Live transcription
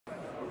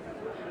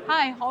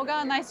Hi,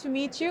 Holger. Nice to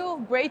meet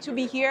you. Great to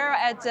be here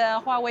at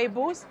Huawei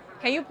booth.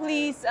 Can you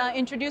please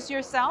introduce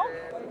yourself?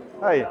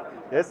 Hi,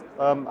 yes,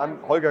 I'm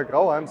Holger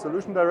Grau. I'm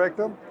Solution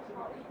Director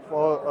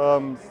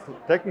for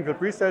technical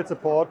pre-sale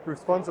support,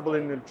 responsible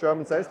in the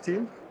German sales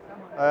team,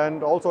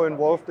 and also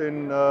involved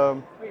in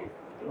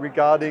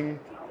regarding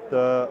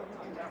the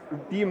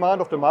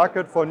demand of the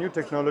market for new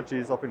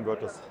technologies of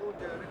inverters.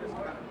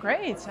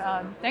 Great.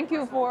 Thank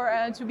you for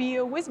to be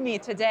with me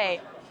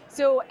today.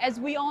 So as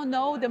we all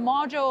know, the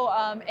module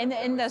in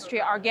the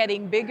industry are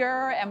getting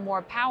bigger and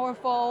more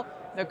powerful.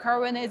 The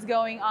current is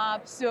going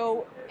up.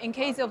 So in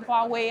case of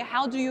Huawei,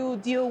 how do you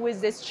deal with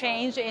this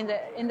change in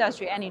the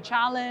industry? Any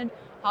challenge?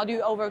 How do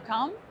you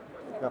overcome?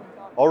 Yeah.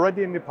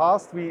 Already in the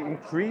past, we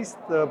increased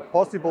the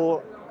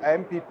possible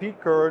MPP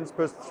currents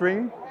per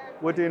string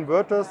with the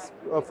inverters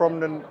from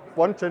the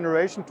one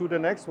generation to the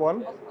next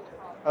one.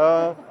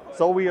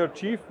 So we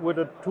achieved with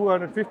a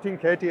 215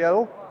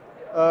 kTL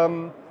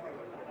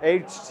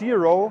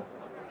H0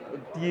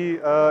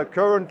 the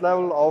current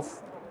level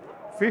of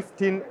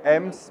 15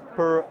 amps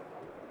per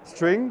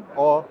string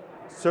or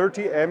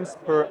 30 amps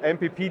per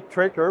MPP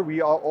tracker. We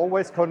are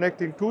always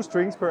connecting 2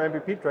 strings per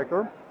MPP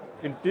tracker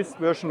in this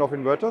version of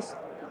inverters.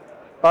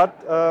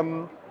 But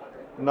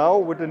now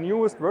with the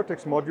newest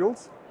Vertex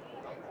modules,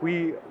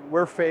 we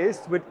were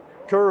faced with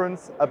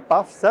currents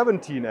above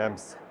 17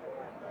 amps.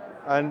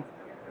 And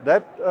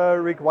that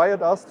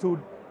required us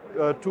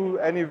to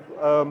any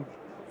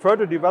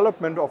further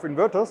development of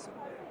inverters.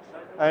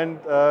 And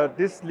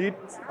this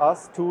leads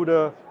us to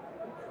the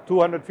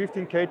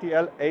 215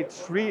 kTL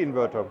H3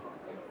 inverter.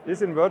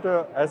 This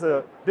inverter has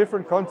a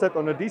different concept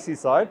on the DC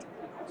side.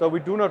 So we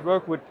do not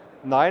work with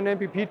 9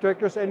 MPP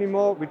trackers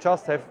anymore. We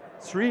just have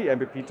 3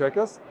 MPP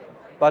trackers.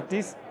 But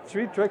these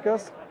 3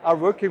 trackers are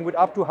working with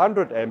up to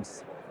 100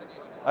 amps.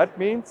 That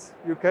means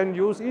you can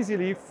use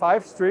easily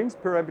 5 strings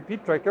per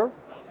MPP tracker.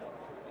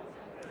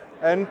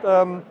 And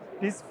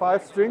these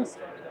 5 strings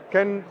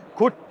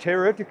could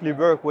theoretically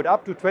work with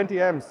up to 20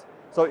 amps.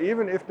 So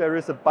even if there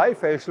is a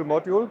bifacial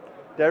module,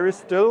 there is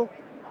still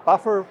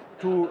buffer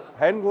to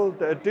handle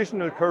the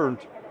additional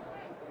current.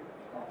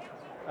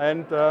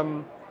 And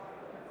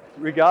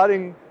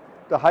regarding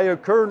the higher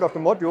current of the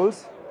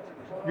modules,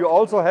 you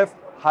also have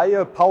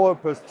higher power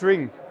per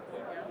string.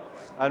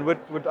 And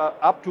with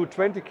up to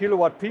 20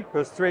 kilowatt peak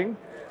per string,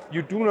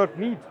 you do not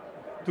need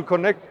to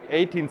connect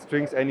 18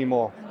 strings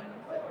anymore.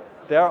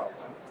 There are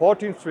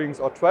 14 strings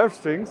or 12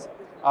 strings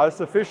are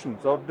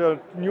sufficient. So the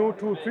new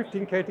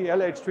 215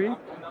 kTL H3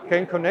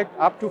 can connect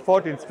up to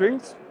 14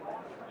 strings.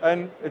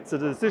 And it's a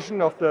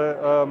decision of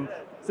the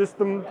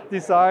system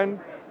design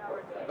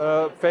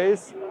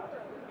phase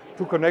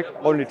to connect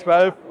only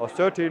 12 or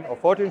 13 or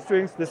 14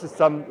 strings. This is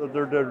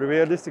the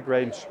realistic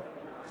range.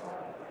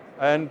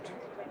 And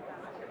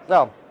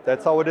yeah,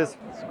 that's how it is.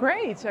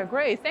 Great,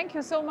 great. Thank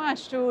you so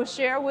much to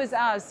share with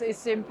us.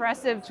 It's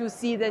impressive to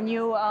see the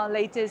new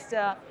latest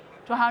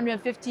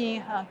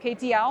 215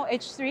 kTL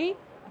H3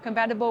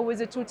 compatible with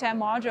the 210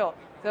 module.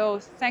 So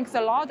thanks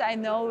a lot. I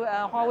know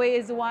Huawei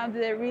is one of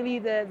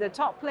the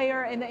top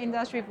player in the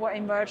industry for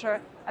inverter,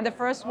 and the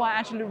first one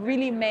actually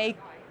really make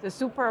the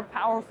super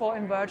powerful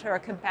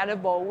inverter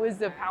compatible with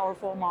the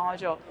powerful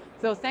module.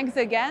 So thanks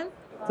again.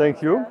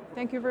 Thank you.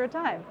 Thank you for your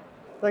time.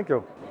 Thank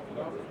you.